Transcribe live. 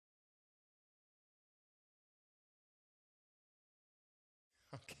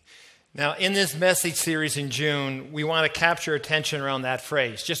Okay. Now, in this message series in June, we want to capture attention around that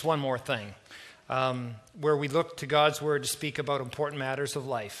phrase, just one more thing, where we look to God's Word to speak about important matters of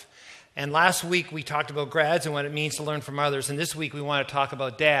life. And last week we talked about grads and what it means to learn from others. And this week we want to talk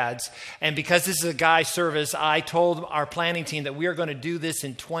about dads. And because this is a guy service, I told our planning team that we are going to do this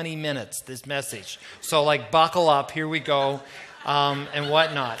in 20 minutes, this message. So buckle up, here we go, and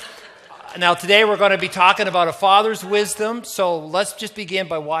whatnot. Now today we're going to be talking about a father's wisdom. So let's just begin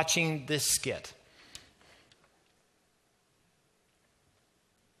by watching this skit.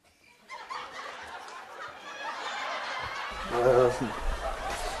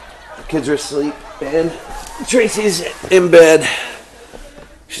 Kids are asleep, and Tracy's in bed.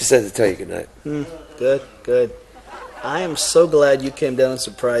 She said to tell you goodnight. Good. I am so glad you came down and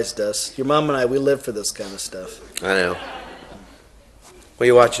surprised us. Your mom and I, we live for this kind of stuff. I know. What are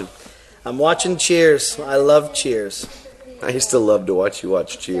you watching? I'm watching Cheers. I love Cheers. I used to love to watch you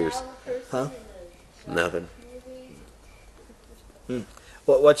watch Cheers. Huh? Nothing.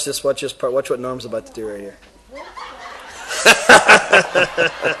 Watch this part. Watch what Norm's about to do right here.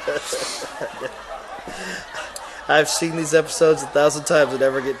 I've seen these episodes 1,000 times and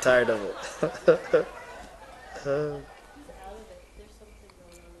never get tired of it. I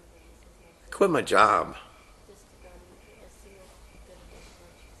quit my job.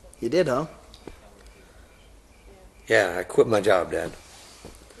 You did, huh? Yeah, I quit my job, Dad.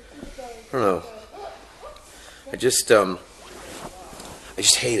 I don't know. I just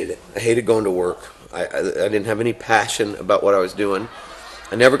hated it. I hated going to work. I didn't have any passion about what I was doing.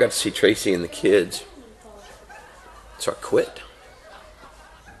 I never got to see Tracy and the kids. So I quit.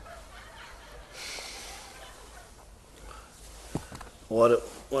 What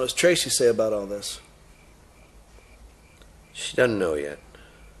does Tracy say about all this? She doesn't know yet.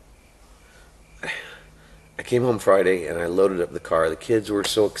 I came home Friday and I loaded up the car. The kids were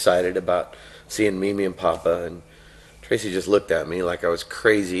so excited about seeing Mimi and Papa, and Tracy just looked at me like I was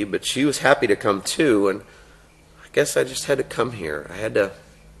crazy, but she was happy to come too, and I guess I just had to come here. I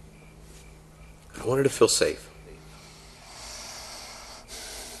wanted to feel safe.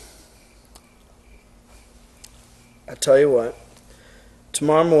 I tell you what,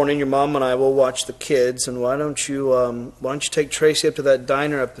 tomorrow morning your mom and I will watch the kids, and why don't you take Tracy up to that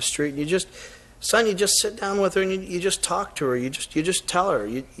diner up the street, and you just sit down with her and you just talk to her. You just tell her.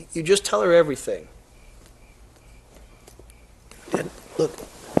 You just tell her everything. Dad, look,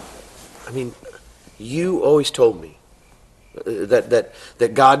 I mean, you always told me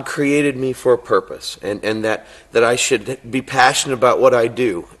that God created me for a purpose, and that I should be passionate about what I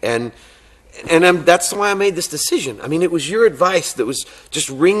do, and that's why I made this decision. I mean, it was your advice that was just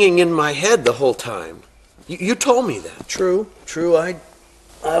ringing in my head the whole time. You told me that. True.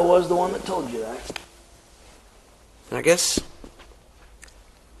 I was the one that told you that. And I guess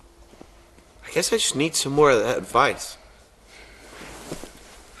I just need some more of that advice.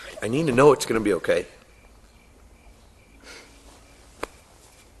 I need to know it's going to be okay.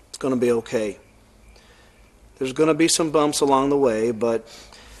 It's going to be okay. There's going to be some bumps along the way, but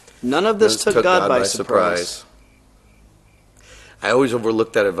none of this took God by surprise. I always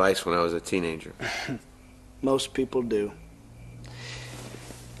overlooked that advice when I was a teenager. Most people do.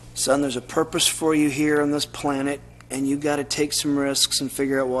 Son, there's a purpose for you here on this planet, and you got to take some risks and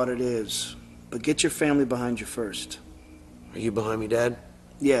figure out what it is. But get your family behind you first. Are you behind me, Dad?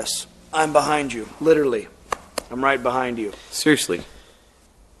 Yes, I'm behind you. Literally. I'm right behind you. Seriously.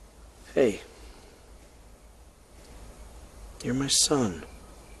 Hey. You're my son.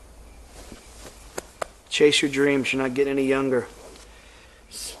 Chase your dreams. You're not getting any younger.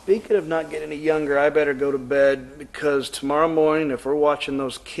 Speaking of not getting any younger, I better go to bed, because tomorrow morning, if we're watching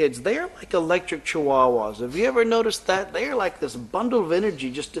those kids, they are like electric chihuahuas. Have you ever noticed that? They are like this bundle of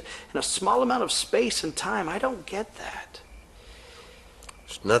energy just in a small amount of space and time. I don't get that.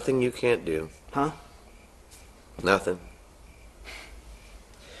 There's nothing you can't do. Huh? Nothing.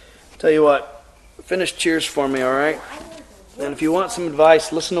 Tell you what, finish Cheers for me, all right? And if you want some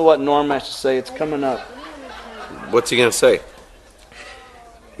advice, listen to what Norm has to say. It's coming up. What's he going to say?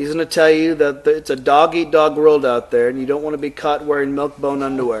 He's going to tell you that it's a dog-eat-dog world out there, and you don't want to be caught wearing milk-bone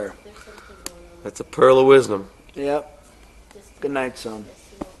underwear. That's a pearl of wisdom. Yep. Good night, son.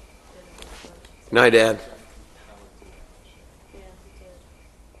 Good night, Dad.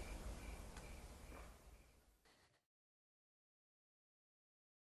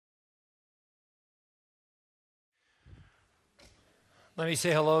 Let me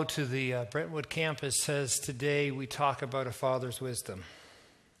say hello to the Brentwood campus. Says today we talk about a father's wisdom.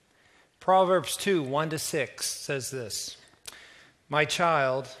 Proverbs 2, 1-6 says this: My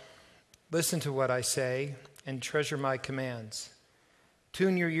child, listen to what I say and treasure my commands.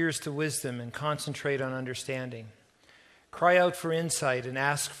 Tune your ears to wisdom and concentrate on understanding. Cry out for insight and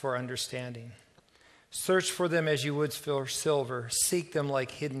ask for understanding. Search for them as you would for silver. Seek them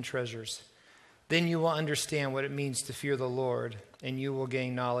like hidden treasures. Then you will understand what it means to fear the Lord, and you will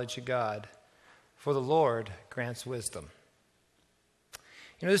gain knowledge of God. For the Lord grants wisdom.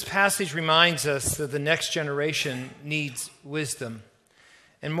 This passage reminds us that the next generation needs wisdom.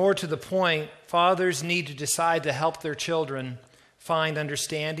 And more to the point, fathers need to decide to help their children find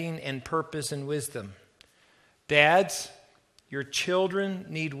understanding and purpose and wisdom. Dads, your children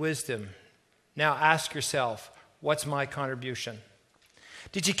need wisdom. Now ask yourself, what's my contribution?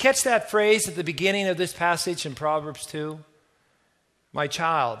 Did you catch that phrase at the beginning of this passage in Proverbs 2? My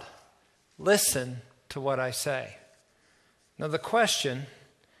child, listen to what I say. Now the question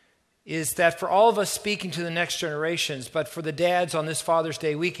is that for all of us speaking to the next generations, but for the dads on this Father's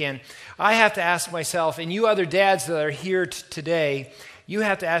Day weekend, I have to ask myself, and you other dads that are here today, you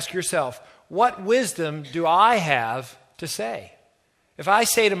have to ask yourself, what wisdom do I have to say? If I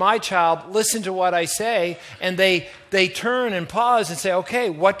say to my child, listen to what I say, and they turn and pause and say, okay,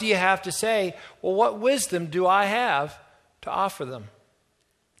 what do you have to say? Well, what wisdom do I have to offer them?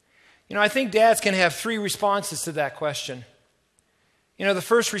 I think dads can have three responses to that question. The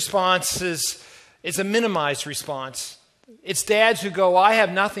first response is a minimized response. It's dads who go, I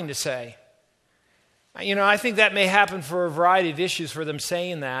have nothing to say. I think that may happen for a variety of issues for them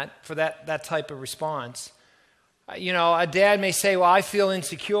saying that, for that type of response. A dad may say, well, I feel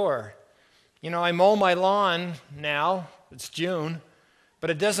insecure. I mow my lawn now, it's June, but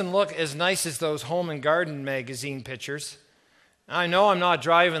it doesn't look as nice as those Home and Garden magazine pictures. I know I'm not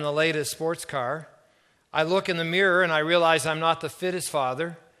driving the latest sports car. I look in the mirror and I realize I'm not the fittest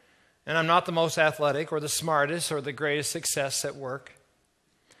father, and I'm not the most athletic or the smartest or the greatest success at work.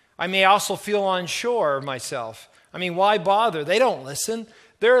 I may also feel unsure of myself. Why bother? They don't listen.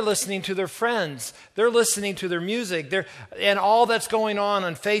 They're listening to their friends. They're listening to their music. And all that's going on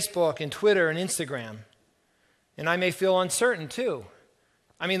Facebook and Twitter and Instagram. And I may feel uncertain too.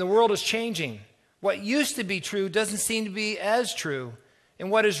 The world is changing. What used to be true doesn't seem to be as true. And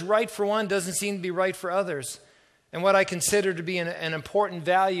what is right for one doesn't seem to be right for others. And what I consider to be an important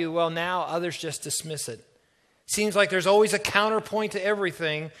value, well, now others just dismiss it. Seems like there's always a counterpoint to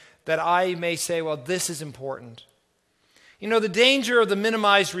everything that I may say, well, this is important. The danger of the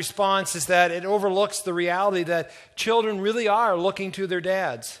minimized response is that it overlooks the reality that children really are looking to their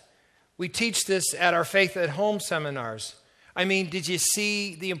dads. We teach this at our Faith at Home seminars. Did you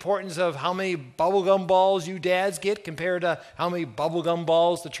see the importance of how many bubblegum balls you dads get compared to how many bubblegum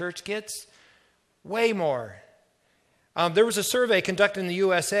balls the church gets? Way more. There was a survey conducted in the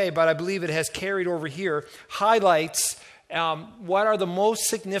USA, but I believe it has carried over here, highlights what are the most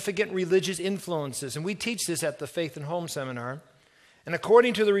significant religious influences. And we teach this at the Faith and Home seminar. And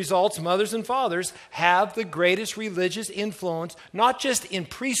according to the results, mothers and fathers have the greatest religious influence, not just in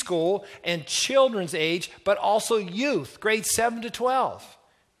preschool and children's age, but also youth, grades 7 to 12,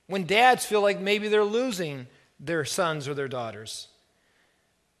 when dads feel like maybe they're losing their sons or their daughters.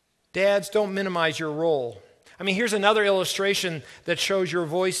 Dads, don't minimize your role. Here's another illustration that shows your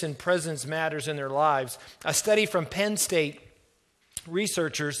voice and presence matters in their lives. A study from Penn State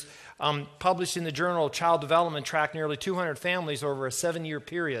researchers published in the Journal of Child Development tracked nearly 200 families over a 7-year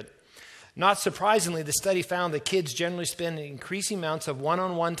period. Not surprisingly, the study found that kids generally spend increasing amounts of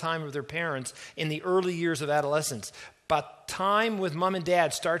one-on-one time with their parents in the early years of adolescence. But time with mom and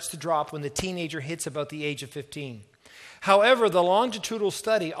dad starts to drop when the teenager hits about the age of 15. However, the longitudinal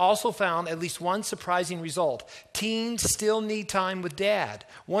study also found at least one surprising result. Teens still need time with dad.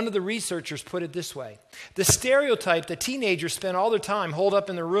 One of the researchers put it this way. The stereotype that teenagers spend all their time holed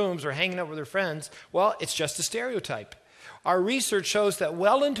up in their rooms or hanging out with their friends, well, it's just a stereotype. Our research shows that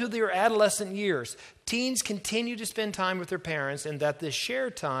well into their adolescent years, teens continue to spend time with their parents, and that this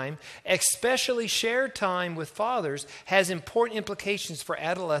shared time, especially shared time with fathers, has important implications for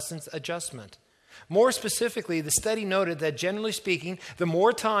adolescence adjustment. More specifically, the study noted that generally speaking, the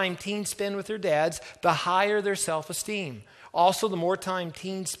more time teens spend with their dads, the higher their self-esteem. Also, the more time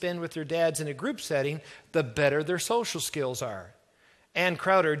teens spend with their dads in a group setting, the better their social skills are. Ann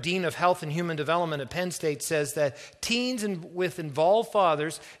Crowder, Dean of Health and Human Development at Penn State, says that teens with involved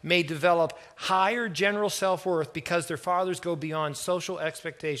fathers may develop higher general self-worth because their fathers go beyond social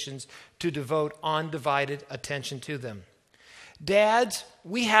expectations to devote undivided attention to them. Dads,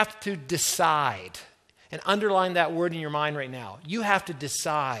 we have to decide, and underline that word in your mind right now. You have to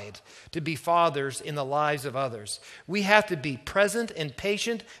decide to be fathers in the lives of others. We have to be present and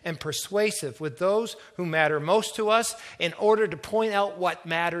patient and persuasive with those who matter most to us in order to point out what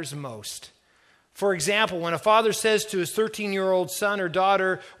matters most. For example, when a father says to his 13-year-old son or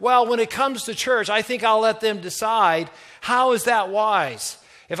daughter, well, when it comes to church, I think I'll let them decide, how is that wise?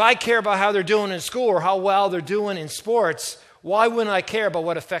 If I care about how they're doing in school or how well they're doing in sports, why wouldn't I care about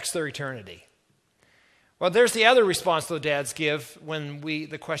what affects their eternity? Well, there's the other response the dads give when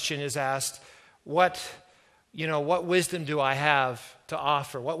the question is asked, what wisdom do I have to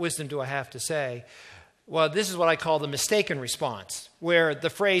offer? What wisdom do I have to say? Well, this is what I call the mistaken response, where the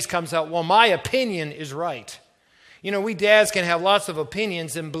phrase comes out, well, my opinion is right. We dads can have lots of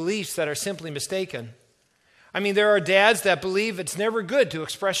opinions and beliefs that are simply mistaken. I mean, there are dads that believe it's never good to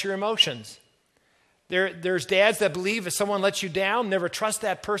express your emotions. There's dads that believe if someone lets you down, never trust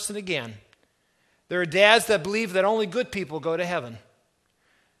that person again. There are dads that believe that only good people go to heaven.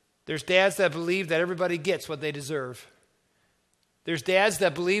 There's dads that believe that everybody gets what they deserve. There's dads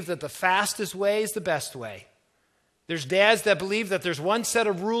that believe that the fastest way is the best way. There's dads that believe that there's one set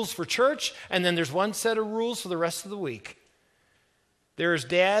of rules for church, and then there's one set of rules for the rest of the week. There's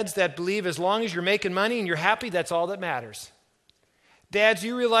dads that believe as long as you're making money and you're happy, that's all that matters. Dads,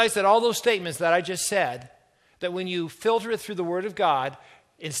 you realize that all those statements that I just said, that when you filter it through the Word of God,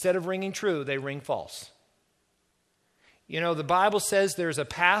 instead of ringing true, they ring false. The Bible says there's a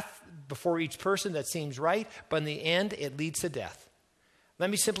path before each person that seems right, but in the end, it leads to death. Let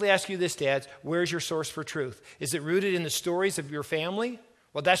me simply ask you this, dads. Where's your source for truth? Is it rooted in the stories of your family?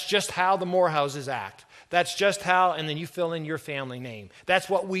 Well, that's just how the Morehouses act. That's just how, and then you fill in your family name. That's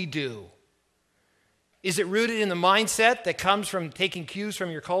what we do. Is it rooted in the mindset that comes from taking cues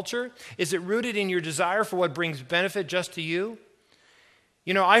from your culture? Is it rooted in your desire for what brings benefit just to you?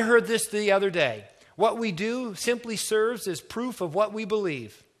 I heard this the other day. What we do simply serves as proof of what we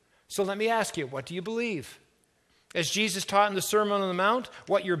believe. So let me ask you, what do you believe? As Jesus taught in the Sermon on the Mount,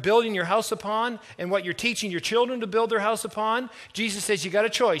 what you're building your house upon and what you're teaching your children to build their house upon, Jesus says you got a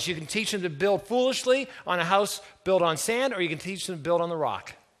choice. You can teach them to build foolishly on a house built on sand, or you can teach them to build on the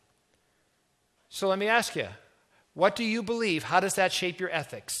rock. So let me ask you, what do you believe? How does that shape your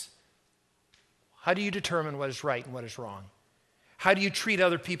ethics? How do you determine what is right and what is wrong? How do you treat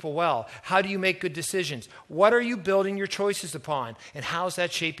other people well? How do you make good decisions? What are you building your choices upon? And how is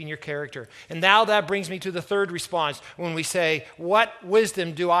that shaping your character? And now that brings me to the third response when we say, what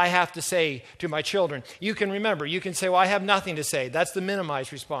wisdom do I have to say to my children? You can say, well, I have nothing to say. That's the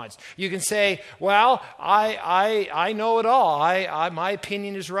minimized response. You can say, well, I know it all. My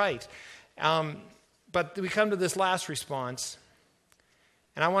opinion is right. But we come to this last response,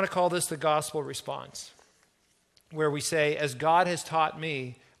 and I want to call this the gospel response, where we say, as God has taught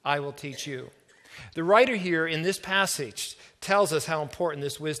me, I will teach you. The writer here in this passage tells us how important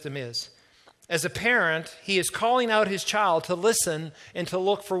this wisdom is. As a parent, he is calling out his child to listen and to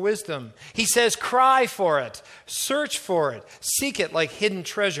look for wisdom. He says, cry for it, search for it, seek it like hidden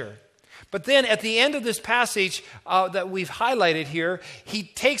treasure. But then at the end of this passage that we've highlighted here, he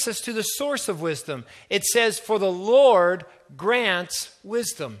takes us to the source of wisdom. It says, for the Lord grants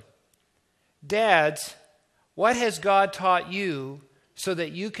wisdom. Dads, what has God taught you so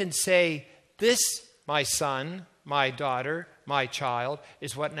that you can say, this, my son, my daughter, my child,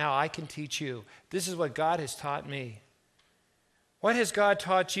 is what now I can teach you. This is what God has taught me. What has God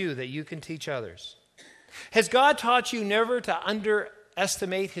taught you that you can teach others? Has God taught you never to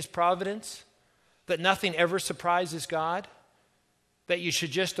underestimate his providence? That nothing ever surprises God? That you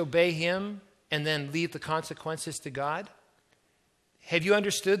should just obey him and then leave the consequences to God? Have you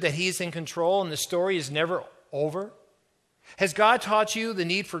understood that he's in control and the story is never over? Has God taught you the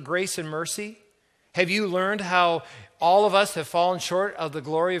need for grace and mercy? Have you learned how all of us have fallen short of the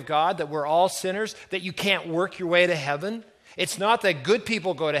glory of God, that we're all sinners, that you can't work your way to heaven? It's not that good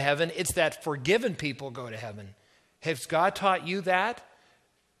people go to heaven, it's that forgiven people go to heaven. Has God taught you that?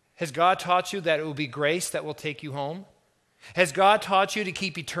 Has God taught you that it will be grace that will take you home? Has God taught you to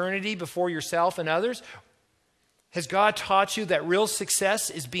keep eternity before yourself and others? Has God taught you that real success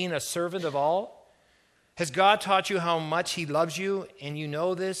is being a servant of all? Has God taught you how much he loves you, and you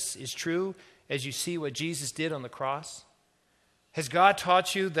know this is true as you see what Jesus did on the cross? Has God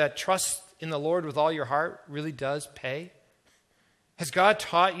taught you that trust in the Lord with all your heart really does pay? Has God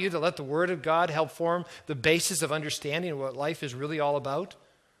taught you to let the Word of God help form the basis of understanding what life is really all about?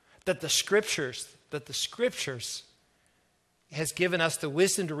 That the Scriptures has given us the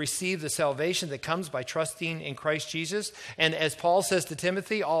wisdom to receive the salvation that comes by trusting in Christ Jesus. And as Paul says to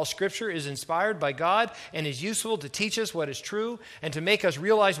Timothy, all Scripture is inspired by God and is useful to teach us what is true and to make us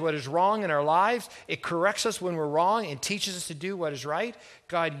realize what is wrong in our lives. It corrects us when we're wrong and teaches us to do what is right.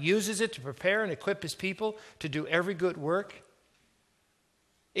 God uses it to prepare and equip his people to do every good work.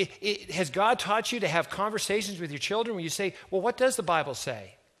 Has God taught you to have conversations with your children where you say, well, what does the Bible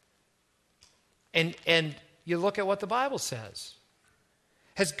say? And you look at what the Bible says.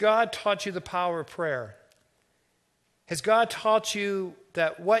 Has God taught you the power of prayer? Has God taught you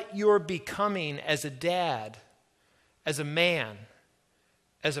that what you're becoming as a dad, as a man,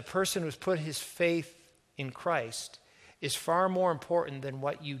 as a person who's put his faith in Christ is far more important than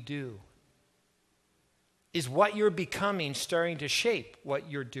what you do? Is what you're becoming starting to shape what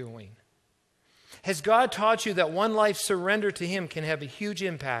you're doing? Has God taught you that one life surrendered to Him can have a huge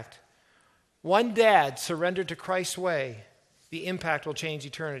impact? One dad surrendered to Christ's way, the impact will change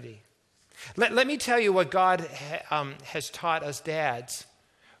eternity. Let me tell you what God has taught us dads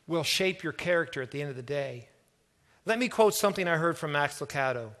will shape your character at the end of the day. Let me quote something I heard from Max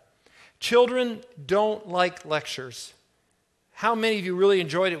Lucado. Children don't like lectures. How many of you really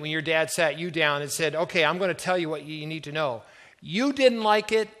enjoyed it when your dad sat you down and said, okay, I'm going to tell you what you need to know? You didn't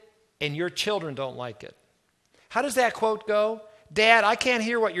like it, and your children don't like it. How does that quote go? Dad, I can't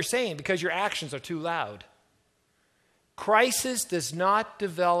hear what you're saying because your actions are too loud. Crisis does not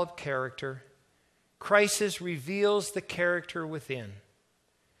develop character. Crisis reveals the character within.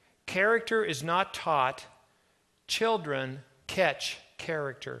 Character is not taught. Children catch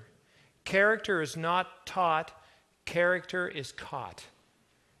character. Character is not taught. Character is caught.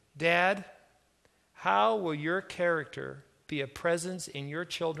 Dad, how will your character be a presence in your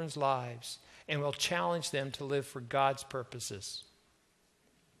children's lives and will challenge them to live for God's purposes?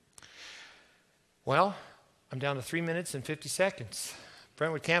 Well, I'm down to 3 minutes and 50 seconds.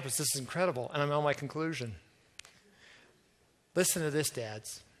 Brentwood Campus, this is incredible, and I'm on my conclusion. Listen to this,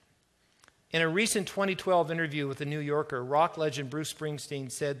 dads. In a recent 2012 interview with The New Yorker, rock legend Bruce Springsteen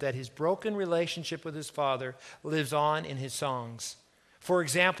said that his broken relationship with his father lives on in his songs. For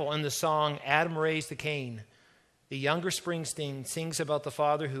example, in the song Adam Raised the Cain, the younger Springsteen sings about the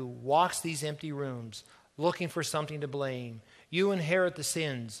father who walks these empty rooms looking for something to blame. You inherit the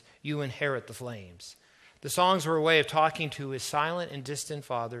sins, you inherit the flames. The songs were a way of talking to his silent and distant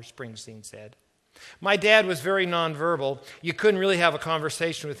father, Springsteen said. My dad was very nonverbal. You couldn't really have a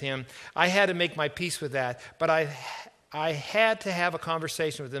conversation with him. I had to make my peace with that, but I had to have a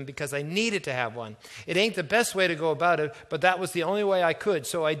conversation with him because I needed to have one. It ain't the best way to go about it, but that was the only way I could,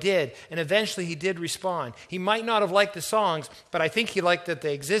 so I did. And eventually he did respond. He might not have liked the songs, but I think he liked that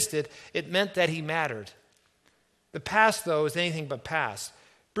they existed. It meant that he mattered. The past, though, is anything but past.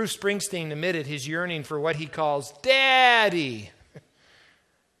 Bruce Springsteen admitted his yearning for what he calls Daddy.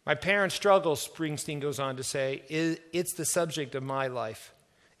 My parents' struggles, Springsteen goes on to say, it's the subject of my life.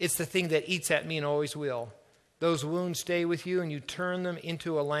 It's the thing that eats at me and always will. Those wounds stay with you and you turn them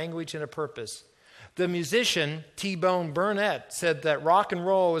into a language and a purpose. The musician T-Bone Burnett said that rock and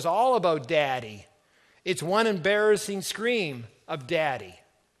roll is all about daddy. It's one embarrassing scream of daddy.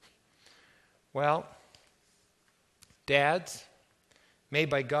 Well, dads, may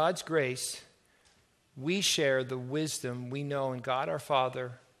by God's grace, we share the wisdom we know in God our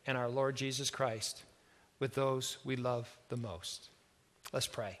Father and our Lord Jesus Christ with those we love the most. Let's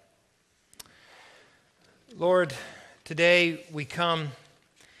pray. Lord, today we come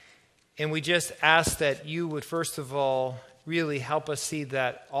and we just ask that you would first of all really help us see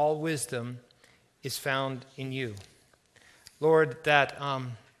that all wisdom is found in you. Lord, that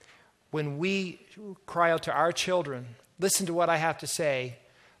when we cry out to our children, listen to what I have to say,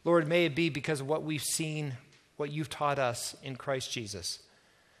 Lord, may it be because of what we've seen, what you've taught us in Christ Jesus.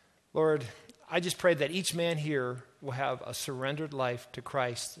 Lord, I just pray that each man here will have a surrendered life to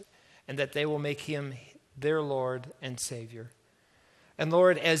Christ and that they will make him their Lord and Savior. And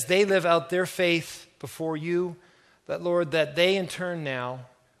Lord, as they live out their faith before you, that Lord, that they in turn now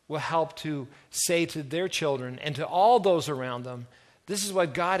will help to say to their children and to all those around them, this is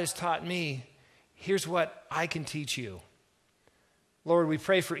what God has taught me. Here's what I can teach you. Lord, we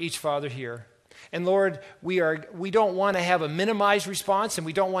pray for each father here. And Lord, we don't want to have a minimized response and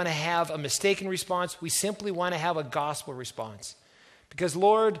we don't want to have a mistaken response. We simply want to have a gospel response. Because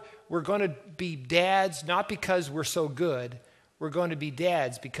Lord, we're going to be dads not because we're so good. We're going to be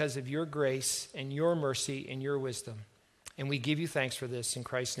dads because of your grace and your mercy and your wisdom. And we give you thanks for this in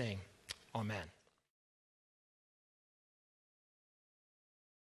Christ's name. Amen.